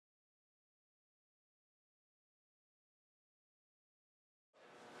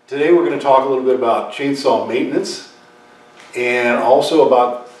Today we're going to talk a little bit about chainsaw maintenance and also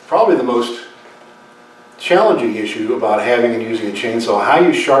about probably the most challenging issue about having and using a chainsaw, how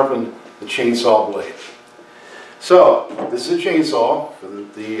you sharpen the chainsaw blade. So this is a chainsaw for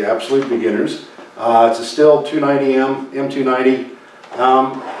the absolute beginners. It's a Stihl 290M,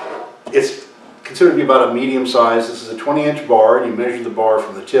 M290. It's considered to be about a medium size. This is a 20-inch bar, and you measure the bar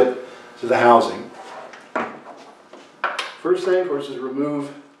from the tip to the housing. First thing, of course, is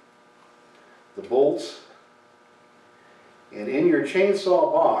remove the bolts. And in your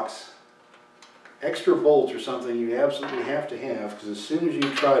chainsaw box, extra bolts are something you absolutely have to have, because as soon as you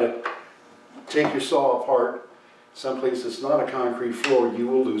try to take your saw apart someplace that's not a concrete floor, you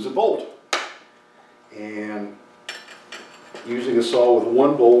will lose a bolt. And using a saw with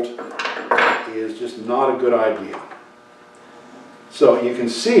one bolt is just not a good idea. So you can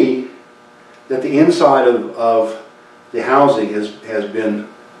see that the inside of the housing has been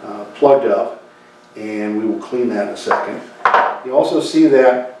plugged up, and we will clean that in a second. You also see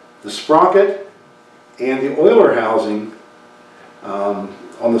that the sprocket and the oiler housing on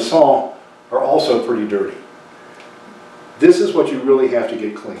the saw are also pretty dirty. This is what you really have to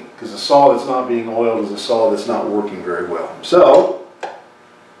get clean, because a saw that's not being oiled is a saw that's not working very well. So,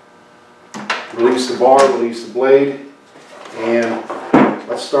 release the bar, release the blade, and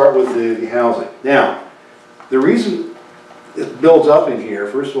let's start with the housing. Now, the reason it builds up in here,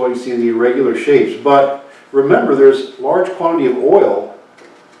 first of all, you see the irregular shapes, but remember there's large quantity of oil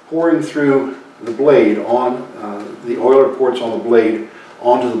pouring through the blade on the oiler ports on the blade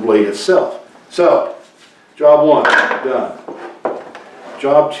onto the blade itself. So, job one, done.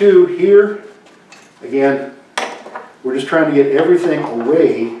 Job two here, again, we're just trying to get everything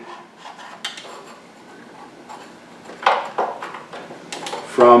away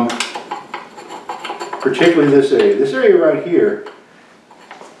from particularly this area. This area right here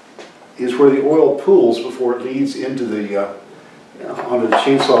is where the oil pools before it leads into the onto the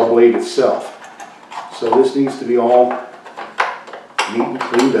chainsaw blade itself. So this needs to be all neat and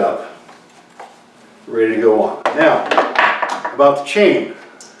cleaned up, ready to go on. Now, about the chain.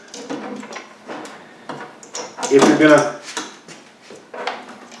 If you're going to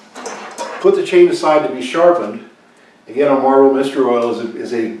put the chain aside to be sharpened, again, our marble mystery oil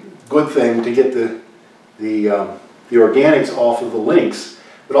is a good thing to get the organics off of the links,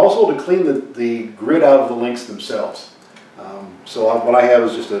 but also to clean the grit out of the links themselves. So what I have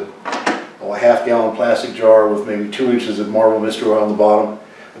is just a half-gallon plastic jar with maybe 2 inches of marble mystery oil on the bottom.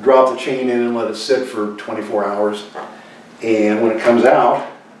 I drop the chain in and let it sit for 24 hours. And when it comes out,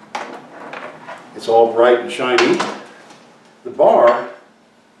 it's all bright and shiny. The bar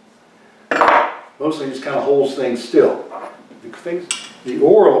mostly just kind of holds things still. The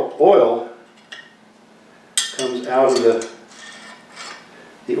oil comes out of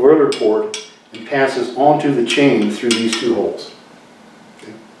the oiler port and passes onto the chain through these two holes.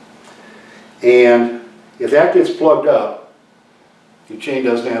 Okay? And if that gets plugged up, your chain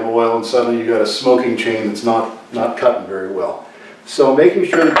doesn't have oil, and suddenly you've got a smoking chain that's not cutting very well. So making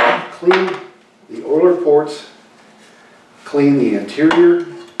sure to clean the oiler ports, clean the interior,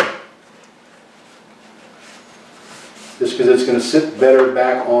 just because it's going to sit better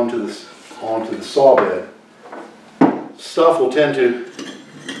back onto the saw bed. Stuff will tend to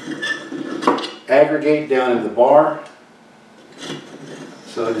aggregate down in the bar,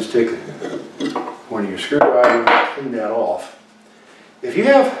 so just take one of your screwdrivers and clean that off. If you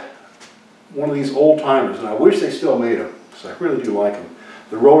have one of these old timers, and I wish they still made them, because I really do like them,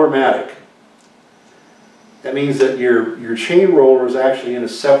 the Roller-matic, that means that your chain roller is actually in a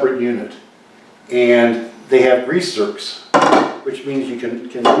separate unit, and they have grease zerks, which means you can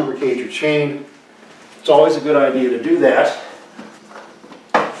lubricate your chain. It's always a good idea to do that.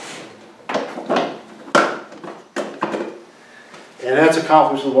 And that's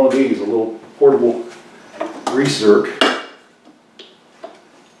accomplished with one of these, a little portable grease zerk.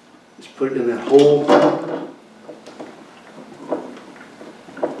 Just put it in that hole.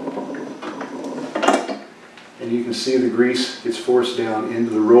 And you can see the grease gets forced down into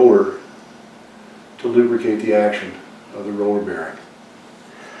the roller to lubricate the action of the roller bearing.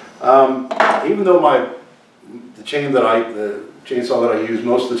 Even though the chainsaw that I use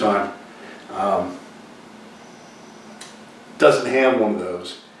most of the time doesn't have one of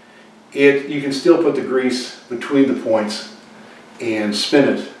those, you can still put the grease between the points and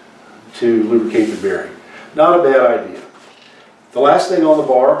spin it to lubricate the bearing. Not a bad idea. The last thing on the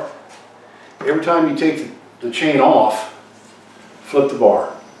bar, every time you take the chain off, flip the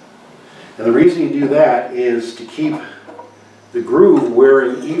bar. And the reason you do that is to keep the groove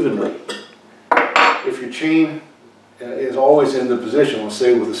wearing evenly. If your chain is always in the position, let's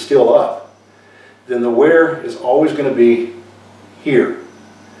say with the still up, then the wear is always going to be here.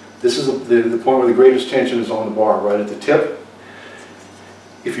 This is the point where the greatest tension is on the bar, right at the tip.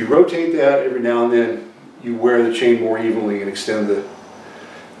 If you rotate that every now and then, you wear the chain more evenly and extend the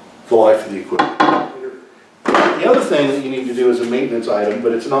life of the equipment. The other thing that you need to do as a maintenance item,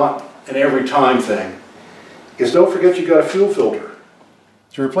 but it's not an every time thing, is don't forget you got a fuel filter.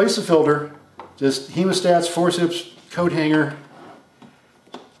 To replace the filter, just hemostats, forceps, coat hanger,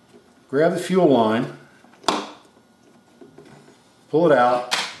 grab the fuel line, pull it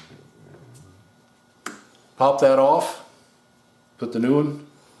out, pop that off, put the new one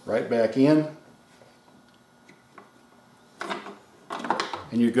right back in,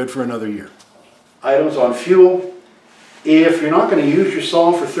 and you're good for another year. Items on fuel. If you're not going to use your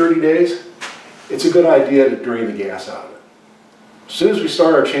saw for 30 days, it's a good idea to drain the gas out of it. As soon as we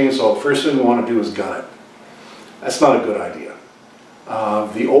start our chainsaw, the first thing we want to do is gun it. That's not a good idea.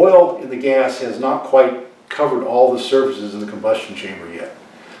 The oil in the gas has not quite covered all the surfaces in the combustion chamber yet.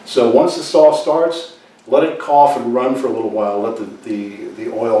 So once the saw starts, let it cough and run for a little while. Let the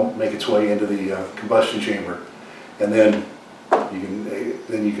oil make its way into the combustion chamber, and then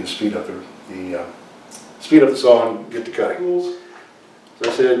you can speed up the saw and get to cutting. As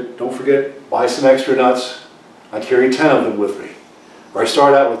I said, don't forget, buy some extra nuts. I carry 10 of them with me. Or I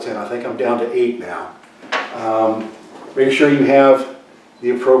start out with 10. I think I'm down to 8 now. Make sure you have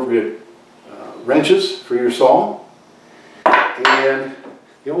the appropriate wrenches for your saw. And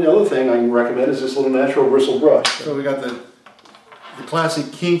the only other thing I can recommend is this little natural bristle brush. So we got the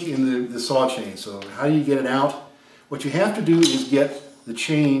classic kink in the saw chain. So how do you get it out? What you have to do is get the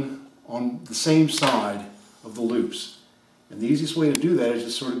chain on the same side of the loops. And the easiest way to do that is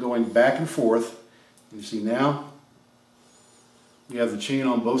just sort of going back and forth. You see now, you have the chain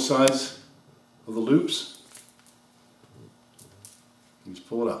on both sides of the loops. You just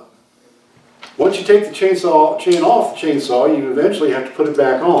pull it up. Once you take the chain off the chainsaw, you eventually have to put it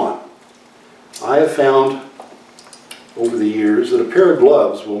back on. I have found over the years that a pair of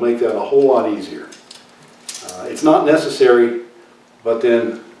gloves will make that a whole lot easier. It's not necessary, but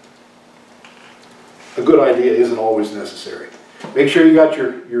then a good idea isn't always necessary. Make sure you got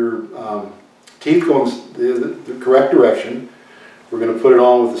your teeth going the correct direction. We're going to put it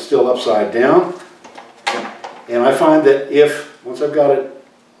on with the still upside down. And I find that once I've got it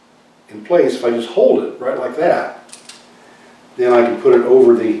in place, if I just hold it right like that, then I can put it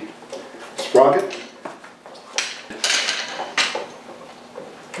over the sprocket.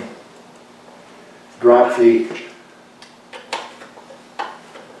 Drop the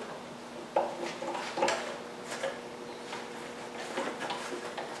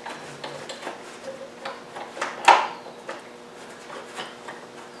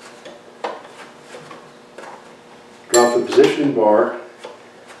positioning bar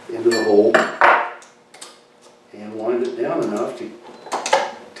into the hole and wind it down enough to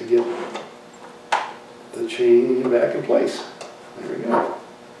get the chain back in place. There we go.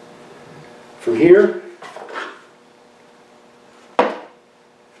 From here,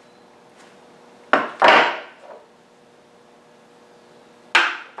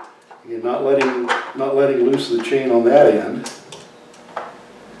 again, not letting loose the chain on that end,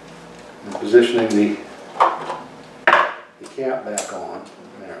 and positioning the cap back on.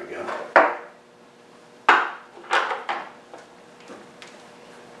 There we go.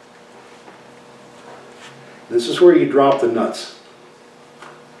 This is where you drop the nuts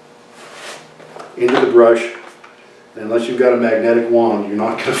into the brush. And unless you've got a magnetic wand, you're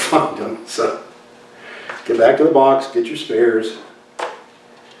not going to find them. So get back to the box, get your spares.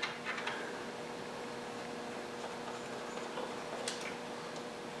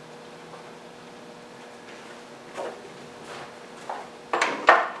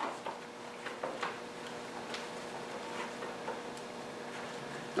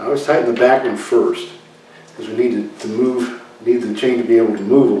 I always tighten the back one first because we need the chain to be able to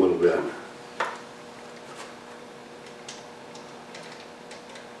move a little bit.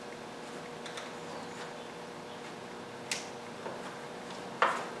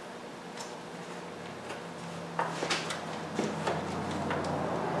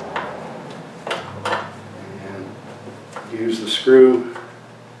 And use the screw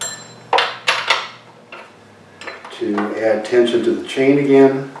to add tension to the chain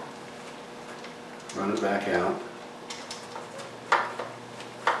again. Run it back out.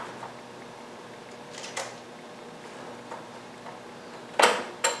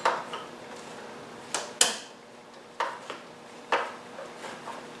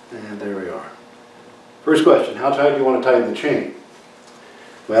 And there we are. First question, how tight do you want to tighten the chain?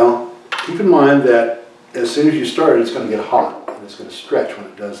 Well, keep in mind that as soon as you start it, it's going to get hot and it's going to stretch when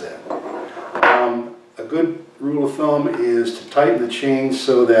it does that. A good rule of thumb is to tighten the chain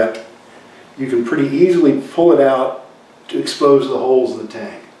so that you can pretty easily pull it out to expose the holes in the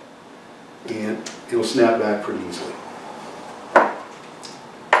tang, and it'll snap back pretty easily.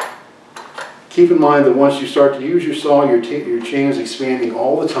 Keep in mind that once you start to use your saw, your chain is expanding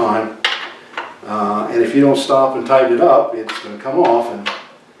all the time, and if you don't stop and tighten it up, it's going to come off, and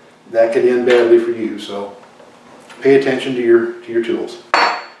that could end badly for you. So pay attention to your tools.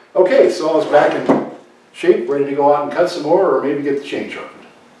 Okay, saw is back in shape, ready to go out and cut some more, or maybe get the chain sharpened.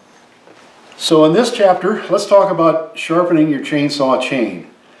 So in this chapter, let's talk about sharpening your chainsaw chain.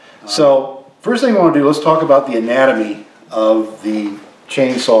 So first thing I want to do, let's talk about the anatomy of the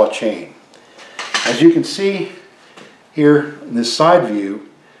chainsaw chain. As you can see here in this side view,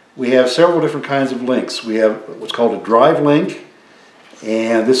 we have several different kinds of links. We have what's called a drive link,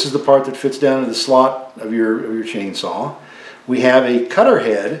 and this is the part that fits down into the slot of your chainsaw. We have a cutter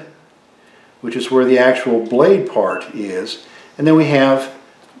head, which is where the actual blade part is, and then we have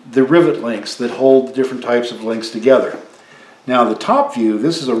the rivet links that hold the different types of links together. Now the top view,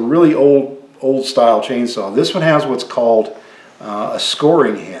 this is a really old style chainsaw. This one has what's called a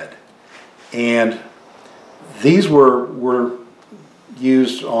scoring head, and these were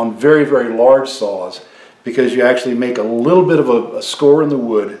used on very, very large saws because you actually make a little bit of a score in the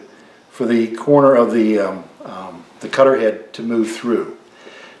wood for the corner of the cutter head to move through.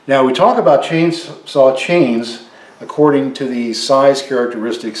 Now we talk about chainsaw chains according to the size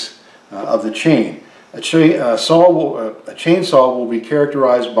characteristics of the chain. A chainsaw will be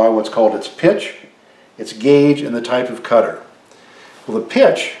characterized by what's called its pitch, its gauge, and the type of cutter. Well, the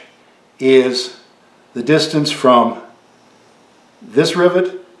pitch is the distance from this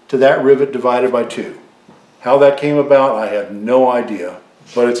rivet to that rivet divided by 2. How that came about, I have no idea,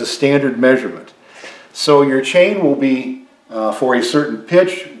 but it's a standard measurement. So your chain will be for a certain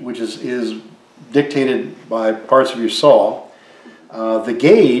pitch, which is dictated by parts of your saw. The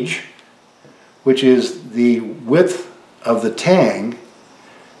gauge, which is the width of the tang,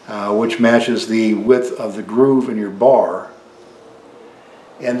 which matches the width of the groove in your bar,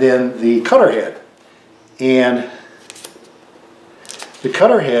 and then the cutter head. And the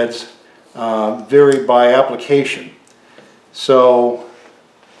cutter heads vary by application. So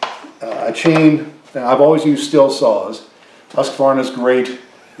a chain, I've always used still saws. Husqvarna is great.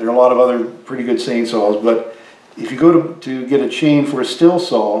 There are a lot of other pretty good chainsaws, but if you go to get a chain for a still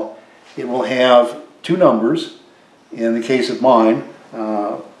saw, it will have 2 numbers. In the case of mine,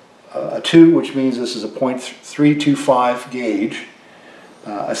 a 2, which means this is a .325 gauge,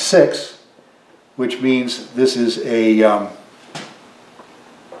 a 6, which means this is a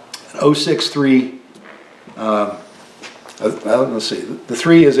 063. Let's see. The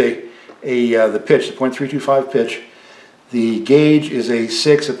 3 is the pitch, the .325 pitch. The gauge is a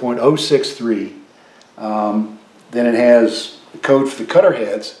 6 at .063. Then it has the code for the cutter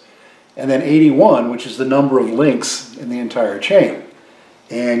heads, and then 81, which is the number of links in the entire chain.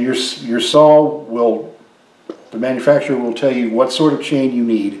 And your saw will, the manufacturer will tell you what sort of chain you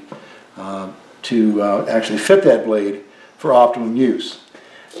need to actually fit that blade for optimum use.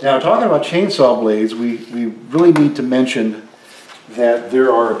 Now, talking about chainsaw blades, we really need to mention that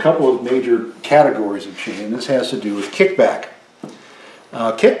there are a couple of major categories of chain. This has to do with kickback.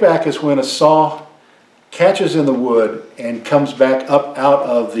 Kickback is when a saw catches in the wood and comes back up out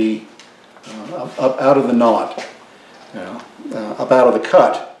of the knot, up out of the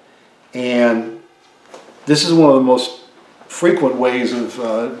cut. And this is one of the most frequent ways of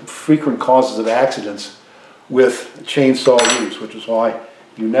frequent causes of accidents with chainsaw use, which is why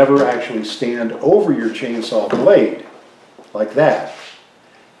you never actually stand over your chainsaw blade like that.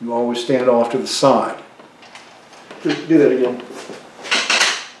 You always stand off to the side. Do that again.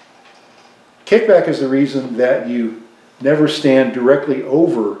 Kickback is the reason that you never stand directly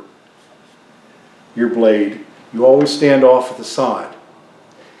over your blade. You always stand off at the side.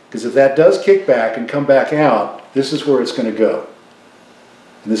 Because if that does kick back and come back out, this is where it's going to go.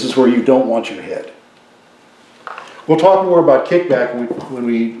 And this is where you don't want your head. We'll talk more about kickback when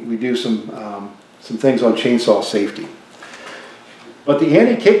we do some things on chainsaw safety. But the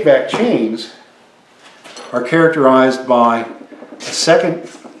anti-kickback chains are characterized by a second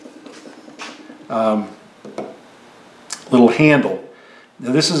little handle.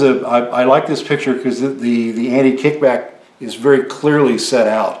 Now this is I like this picture because the anti-kickback is very clearly set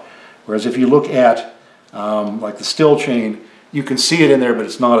out. Whereas if you look at like the still chain, you can see it in there, but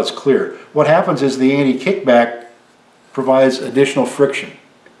it's not as clear. What happens is the anti-kickback provides additional friction.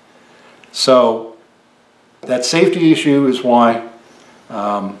 So that safety issue is why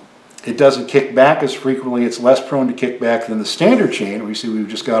It doesn't kick back as frequently. It's less prone to kick back than the standard chain. We see we've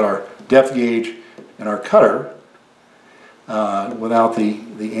just got our depth gauge and our cutter without the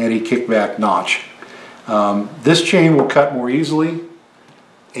anti-kickback notch. This chain will cut more easily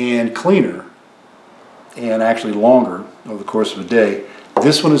and cleaner and actually longer over the course of a day.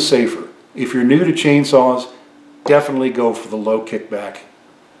 This one is safer. If you're new to chainsaws, definitely go for the low kickback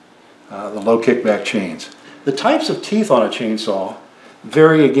chains. The types of teeth on a chainsaw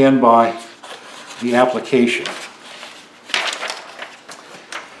vary again by the application.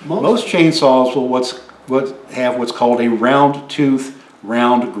 Most chainsaws will have what's called a round tooth,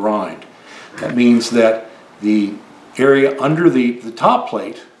 round grind. That means that the area under the top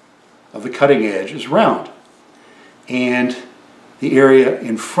plate of the cutting edge is round, and the area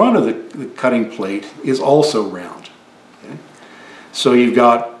in front of the cutting plate is also round. Okay? So you've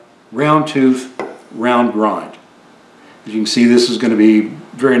got round tooth, round grind. As you can see, this is going to be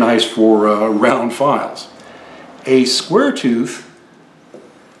very nice for round files. A square tooth,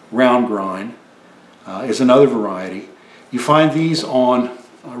 round grind is another variety. You find these on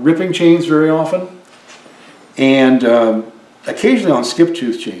ripping chains very often, and occasionally on skip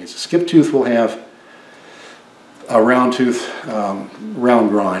tooth chains. Skip tooth will have a round tooth, round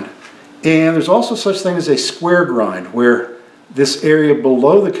grind. And there's also such thing as a square grind, where this area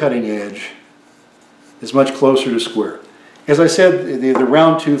below the cutting edge is much closer to square. As I said, the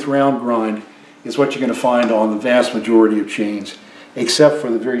round tooth, round grind is what you're going to find on the vast majority of chains, except for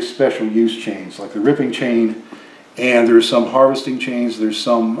the very special use chains, like the ripping chain, and there's some harvesting chains, there's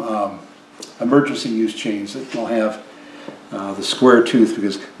some emergency use chains that will have the square tooth,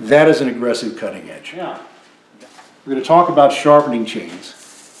 because that is an aggressive cutting edge. Yeah. We're going to talk about sharpening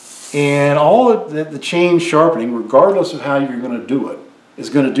chains. And all of the chain sharpening, regardless of how you're going to do it, is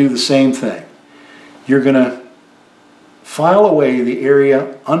going to do the same thing. You're going to file away the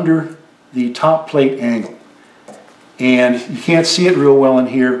area under the top plate angle. And you can't see it real well in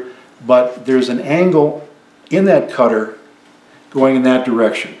here, but there's an angle in that cutter going in that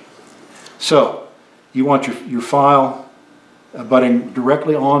direction. So you want your file butting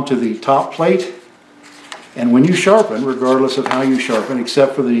directly onto the top plate, and when you sharpen, regardless of how you sharpen,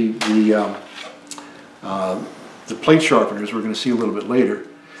 except for the plate sharpeners we're going to see a little bit later,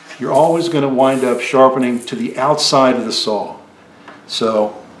 you're always going to wind up sharpening to the outside of the saw.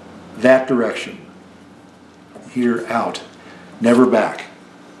 So that direction, here out, never back,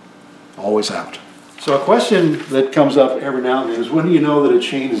 always out. So a question that comes up every now and then is, when do you know that a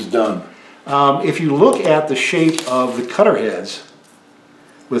chain is done? If you look at the shape of the cutter heads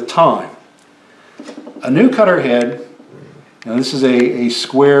with time, a new cutter head, now this is a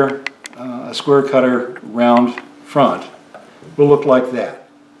square cutter round front, will look like that.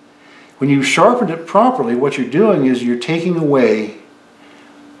 When you sharpened it properly, what you're doing is you're taking away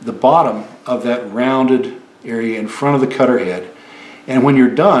the bottom of that rounded area in front of the cutter head, and when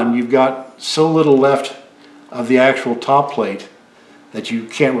you're done, you've got so little left of the actual top plate that you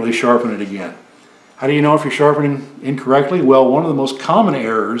can't really sharpen it again. How do you know if you're sharpening incorrectly? Well, one of the most common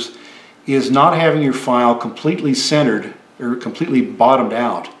errors is not having your file completely centered or completely bottomed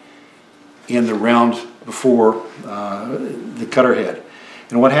out in the round before the cutter head.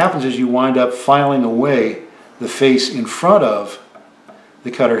 And what happens is you wind up filing away the face in front of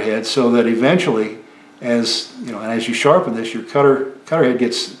the cutter head, so that eventually, as you know, and as you sharpen this, your cutter blade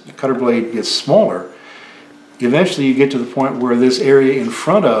gets smaller. Eventually you get to the point where this area in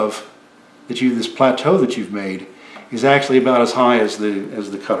front of this plateau that you've made is actually about as high as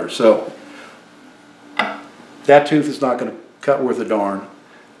the cutter. So that tooth is not going to cut worth a darn.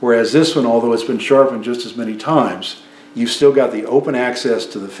 Whereas this one, although it's been sharpened just as many times, you've still got the open access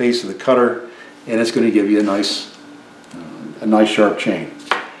to the face of the cutter, and it's going to give you a nice sharp chain.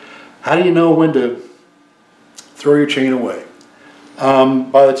 How do you know when to throw your chain away?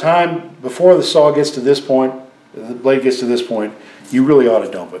 By the time, before the saw gets to this point, the blade gets to this point, you really ought to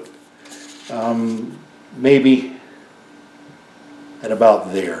dump it. Maybe at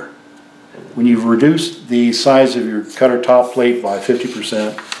about there. When you've reduced the size of your cutter top plate by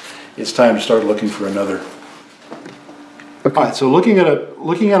 50%, it's time to start looking for another. Okay. All right, so looking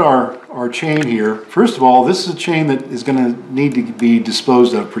at our chain here, first of all, this is a chain that is going to need to be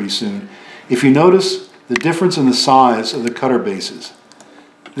disposed of pretty soon. If you notice the difference in the size of the cutter bases,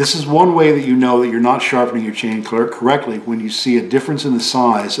 this is one way that you know that you're not sharpening your chain correctly, when you see a difference in the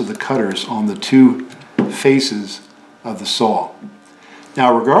size of the cutters on the two faces of the saw.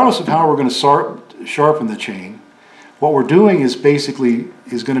 Now, regardless of how we're going to sharpen the chain, what we're doing is basically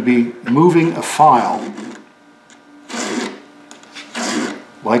going to be moving a file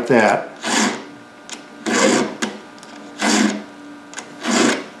like that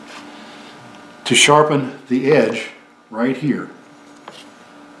to sharpen the edge right here.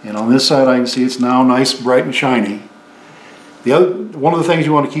 And on this side I can see it's now nice, bright and shiny. One of the things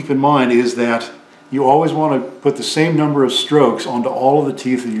you want to keep in mind is that you always want to put the same number of strokes onto all of the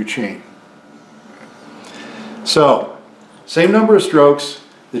teeth of your chain. So, same number of strokes.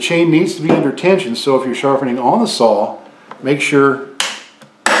 The chain needs to be under tension, so if you're sharpening on the saw, make sure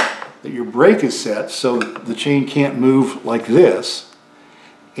that your brake is set so that the chain can't move like this,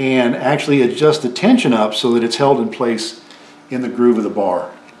 and actually adjust the tension up so that it's held in place in the groove of the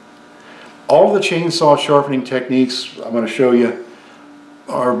bar. All of the chainsaw sharpening techniques I'm going to show you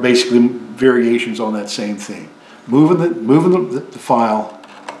are basically variations on that same thing. Moving the file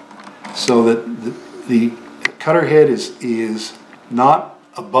so that the cutter head is not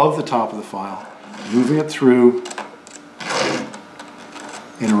above the top of the file, moving it through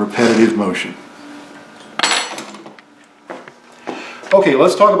in a repetitive motion. Okay,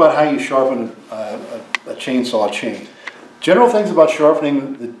 let's talk about how you sharpen a chainsaw chain. General things about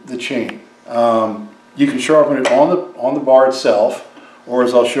sharpening the chain. You can sharpen it on the bar itself, or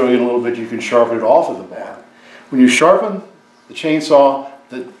as I'll show you in a little bit, you can sharpen it off of the bar. When you sharpen the chainsaw,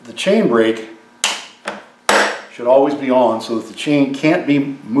 the chain brake should always be on so that the chain can't be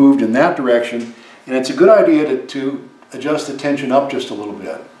moved in that direction, and it's a good idea to adjust the tension up just a little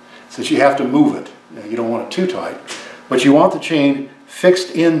bit, since you have to move it. You don't want it too tight, but you want the chain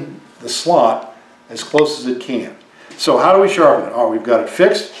fixed in the slot as close as it can. So how do we sharpen it? We've got it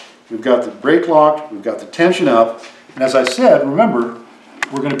fixed, we've got the brake locked, we've got the tension up, and as I said, remember,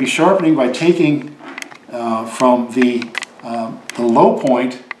 we're going to be sharpening by taking from the low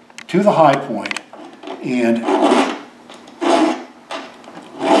point to the high point and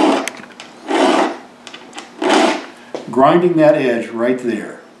grinding that edge right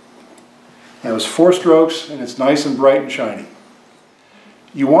there. That was 4 strokes, and it's nice and bright and shiny.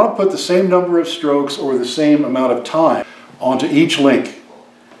 You want to put the same number of strokes or the same amount of time onto each link.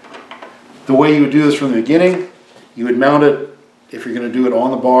 The way you would do this from the beginning, you would mount it, if you're going to do it on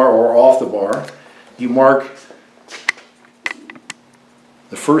the bar or off the bar, you mark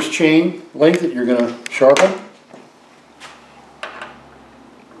the first chain length that you're going to sharpen.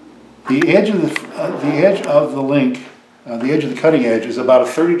 The edge of the link, the edge of the cutting edge, is about a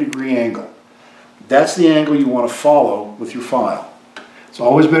 30-degree angle. That's the angle you want to follow with your file. It's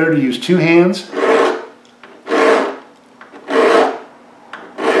always better to use 2 hands.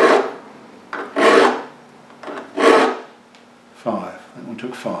 5. That one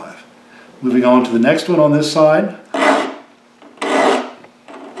took 5. Moving on to the next one on this side.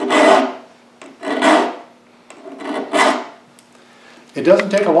 It doesn't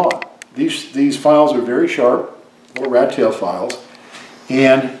take a lot. These files are very sharp, little rat tail files,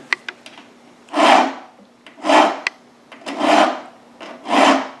 and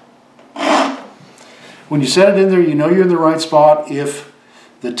when you set it in there, you know you're in the right spot if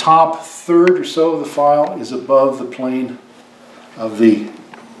the top third or so of the file is above the plane of the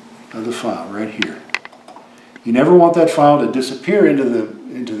file right here. You never want that file to disappear into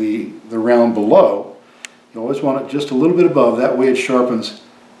the round below. You always want it just a little bit above. That way it sharpens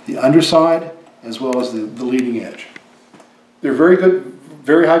the underside as well as the leading edge. They're very good,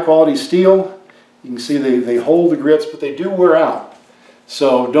 very high quality steel. You can see they hold the grits, but they do wear out.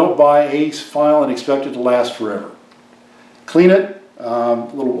 So don't buy a file and expect it to last forever. Clean it, a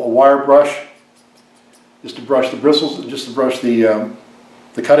wire brush, just to brush the bristles, just to brush the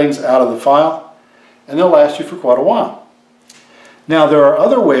cuttings out of the file, and they'll last you for quite a while. Now there are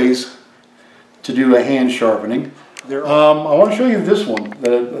other ways to do a hand sharpening. I want to show you this one.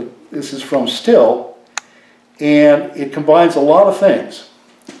 This is from Still, and it combines a lot of things.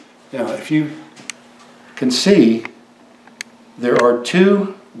 Now if you can see, there are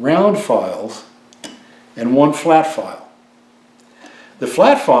 2 round files and 1 flat file. The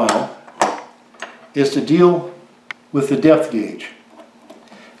flat file is to deal with the depth gauge.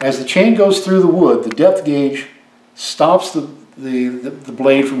 As the chain goes through the wood, the depth gauge stops the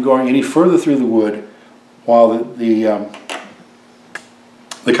blade from going any further through the wood while the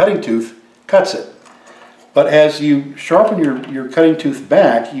cutting tooth cuts it. But as you sharpen your cutting tooth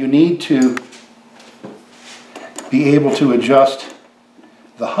back, you need to be able to adjust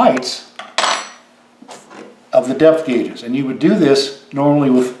the heights of the depth gauges. And you would do this normally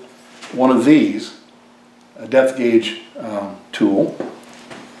with one of these, a depth gauge tool.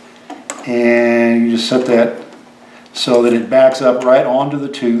 And you just set that so that it backs up right onto the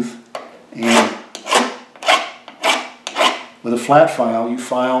tooth, and with a flat file you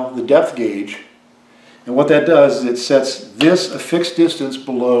file the depth gauge, and what that does is it sets this a fixed distance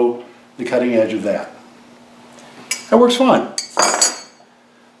below the cutting edge of that. That works fine.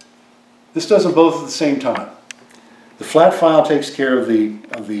 This does them both at the same time. The flat file takes care of the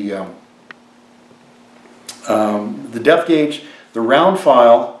depth gauge. The round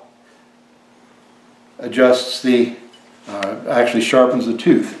file adjusts actually sharpens the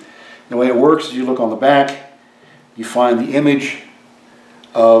tooth. And the way it works is you look on the back, you find the image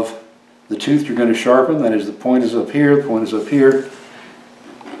of the tooth you're going to sharpen. That is, the point is up here, the point is up here.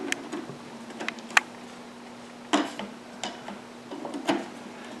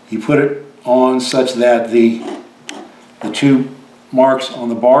 You put it on such that the two marks on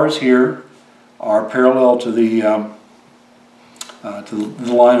the bars here are parallel to the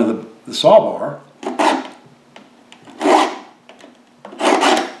line of the saw bar.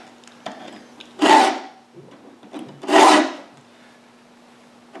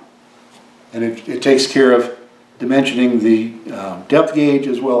 And it takes care of dimensioning the depth gauge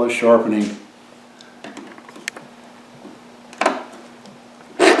as well as sharpening.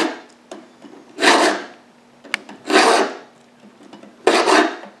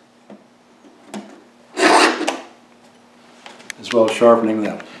 As well as sharpening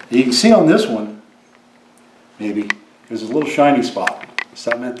them. You can see on this one, maybe, there's a little shiny spot.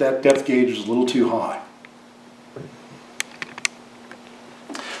 So that meant that depth gauge was a little too high.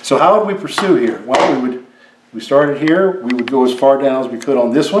 So how would we pursue here? Well, we started here, we would go as far down as we could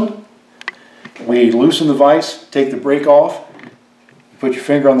on this one. We loosen the vise, take the brake off, put your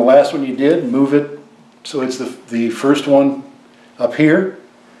finger on the last one you did, move it so it's the first one up here,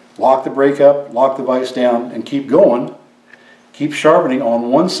 lock the brake up, lock the vise down, and keep going. Keep sharpening on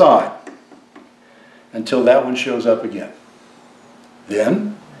one side until that one shows up again.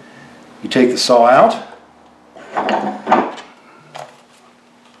 Then you take the saw out.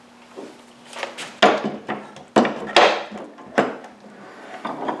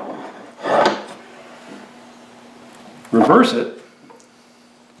 Reverse it,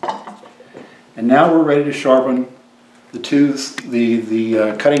 and now we're ready to sharpen the tooths,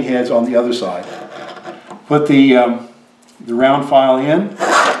 the cutting heads on the other side. Put the round file in.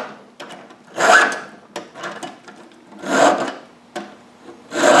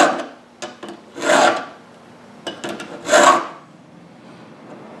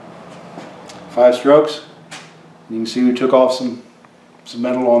 Five strokes. You can see we took off some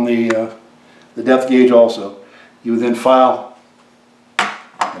metal on the depth gauge also. You would then file,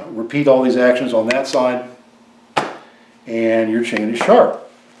 repeat all these actions on that side, and your chain is sharp.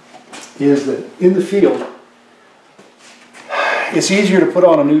 Is that in the field, it's easier to put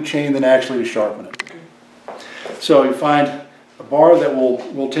on a new chain than actually to sharpen it. So you find a bar that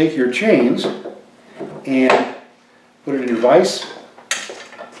will take your chains and put it in your vise.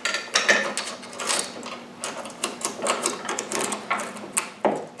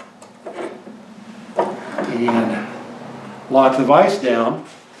 And lock the vise down.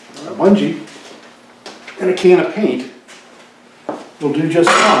 A bungee and a can of paint will do just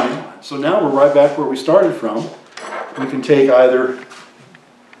fine. So now we're right back where we started from. We can take either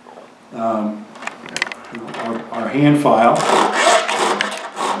our hand file.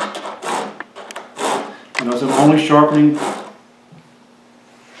 Notice I'm only sharpening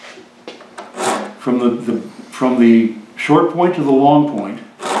from the short point to the long point.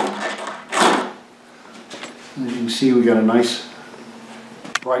 As you can see, we got a nice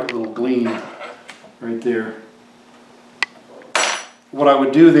bright little gleam right there. What I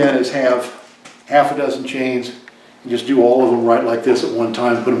would do then is have half a dozen chains and just do all of them right like this at one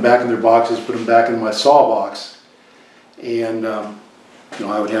time, put them back in their boxes, put them back in my saw box, and I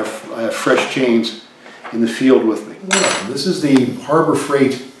have fresh chains in the field with me. This is the Harbor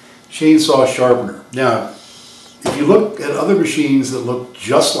Freight chainsaw sharpener. Now, if you look at other machines that look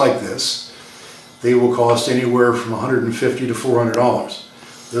just like this, they will cost anywhere from $150 to $400.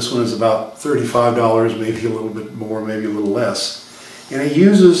 This one is about $35, maybe a little bit more, maybe a little less. And it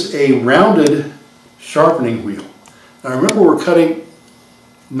uses a rounded sharpening wheel. Now remember, we're cutting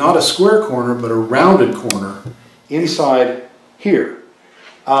not a square corner, but a rounded corner inside here.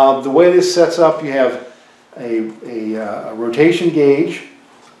 The way this sets up, you have a rotation gauge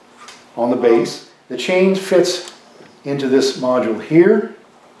on the base. The chain fits into this module here.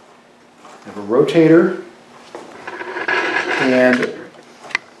 You have a rotator, and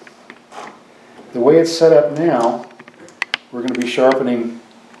the way it's set up now, we're going to be sharpening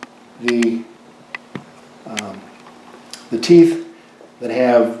the teeth that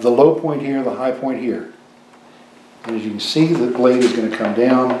have the low point here, the high point here. And as you can see, the blade is going to come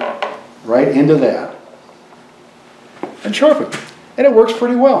down right into that and sharpen. And it works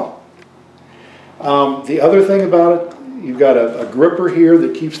pretty well. The other thing about it, you've got a gripper here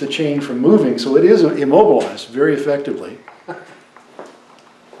that keeps the chain from moving, so it is immobilized very effectively.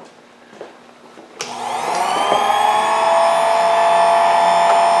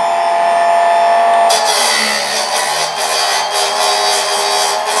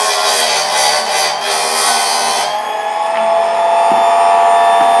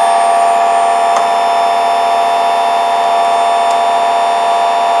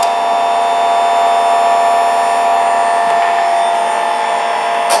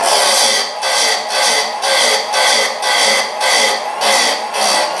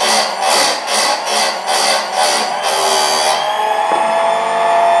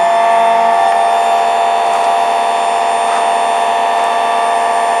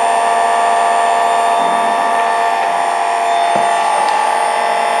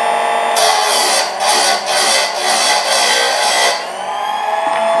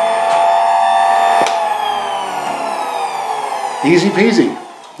 Easy peasy.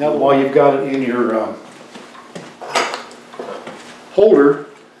 Now while you've got it in your holder,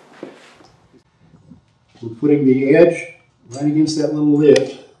 we're putting the edge right against that little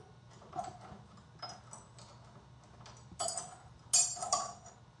lid.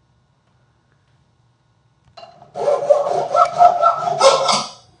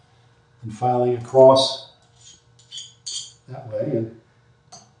 And filing across that way, and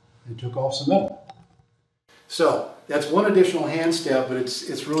it took off some metal. So that's one additional hand step, but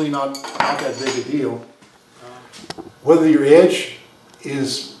it's really not that big a deal. Whether your edge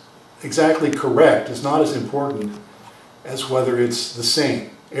is exactly correct is not as important as whether it's the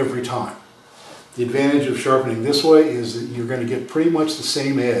same every time. The advantage of sharpening this way is that you're going to get pretty much the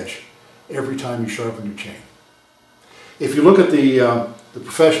same edge every time you sharpen your chain. If you look at the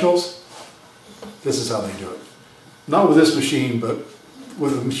professionals, this is how they do it. Not with this machine, but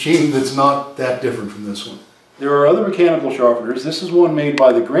with a machine that's not that different from this one. There are other mechanical sharpeners. This is one made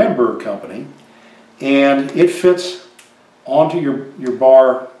by the Grandberg company, and it fits onto your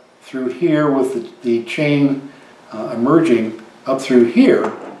bar through here with the chain emerging up through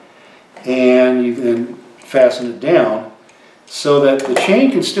here, and you then fasten it down so that the chain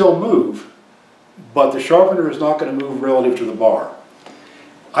can still move, but the sharpener is not going to move relative to the bar.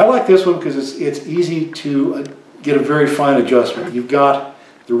 I like this one because it's easy to get a very fine adjustment. You've got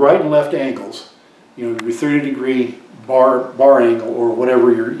the right and left angles, you know, your 30-degree bar angle or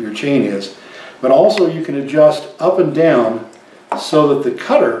whatever your chain is, but also you can adjust up and down so that the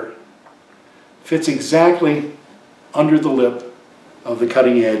cutter fits exactly under the lip of the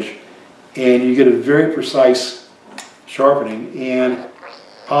cutting edge, and you get a very precise sharpening. And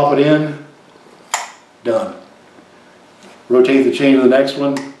pop it in, done. Rotate the chain to the next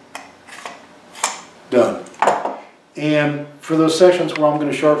one, done. And for those sections where I'm going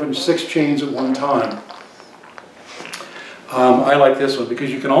to sharpen 6 chains at one time, I like this one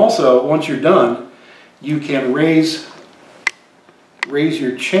because you can also, once you're done, you can raise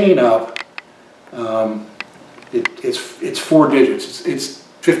your chain up. It's 4 digits. It's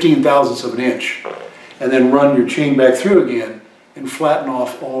 15/1000ths of an inch, and then run your chain back through again and flatten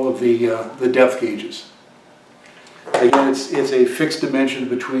off all of the depth gauges. Again, it's a fixed dimension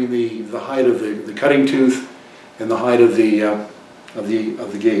between the height of the cutting tooth and the height of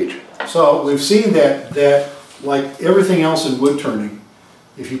the gauge. So we've seen that like everything else in wood turning,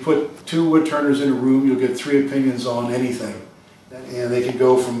 if you put 2 wood turners in a room, you'll get 3 opinions on anything, and they can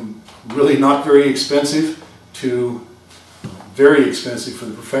go from really not very expensive to very expensive for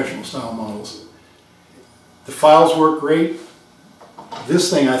the professional style models. The files work great. This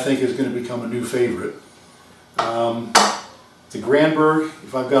thing I think is going to become a new favorite. The Grandberg,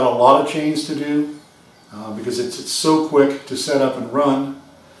 if I've got a lot of chains to do, because it's so quick to set up and run,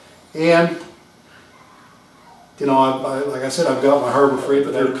 and you know, like I said, I've got my Harbor Freight,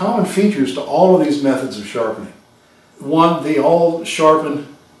 but there are common features to all of these methods of sharpening. One, they all sharpen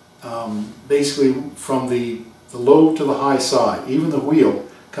basically from the low to the high side. Even the wheel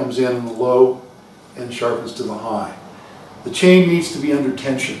comes in on the low and sharpens to the high. The chain needs to be under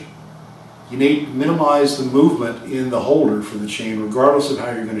tension. You need to minimize the movement in the holder for the chain regardless of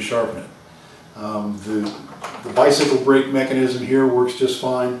how you're going to sharpen it. The bicycle brake mechanism here works just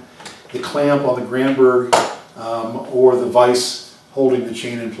fine. The clamp on the Grandberg or the vise holding the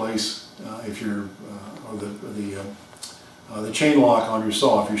chain in place if you're or the chain lock on your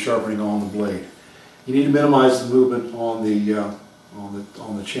saw if you're sharpening on the blade. You need to minimize the movement on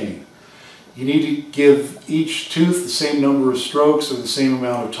the chain. You need to give each tooth the same number of strokes or the same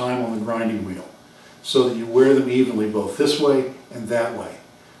amount of time on the grinding wheel so that you wear them evenly both this way and that way.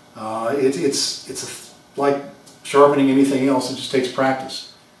 It's like sharpening anything else, it just takes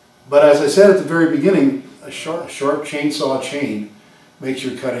practice. But as I said at the very beginning, a sharp chainsaw chain makes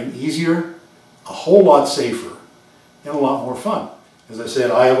your cutting easier, a whole lot safer, and a lot more fun. As I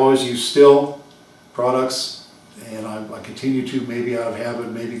said, I have always used Stihl products, and I continue to, maybe out of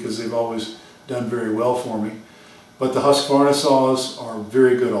habit, maybe because they've always done very well for me. But the Husqvarna saws are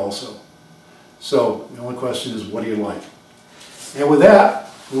very good also. So the only question is, what do you like? And with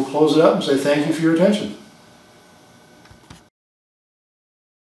that, we'll close it up and say thank you for your attention.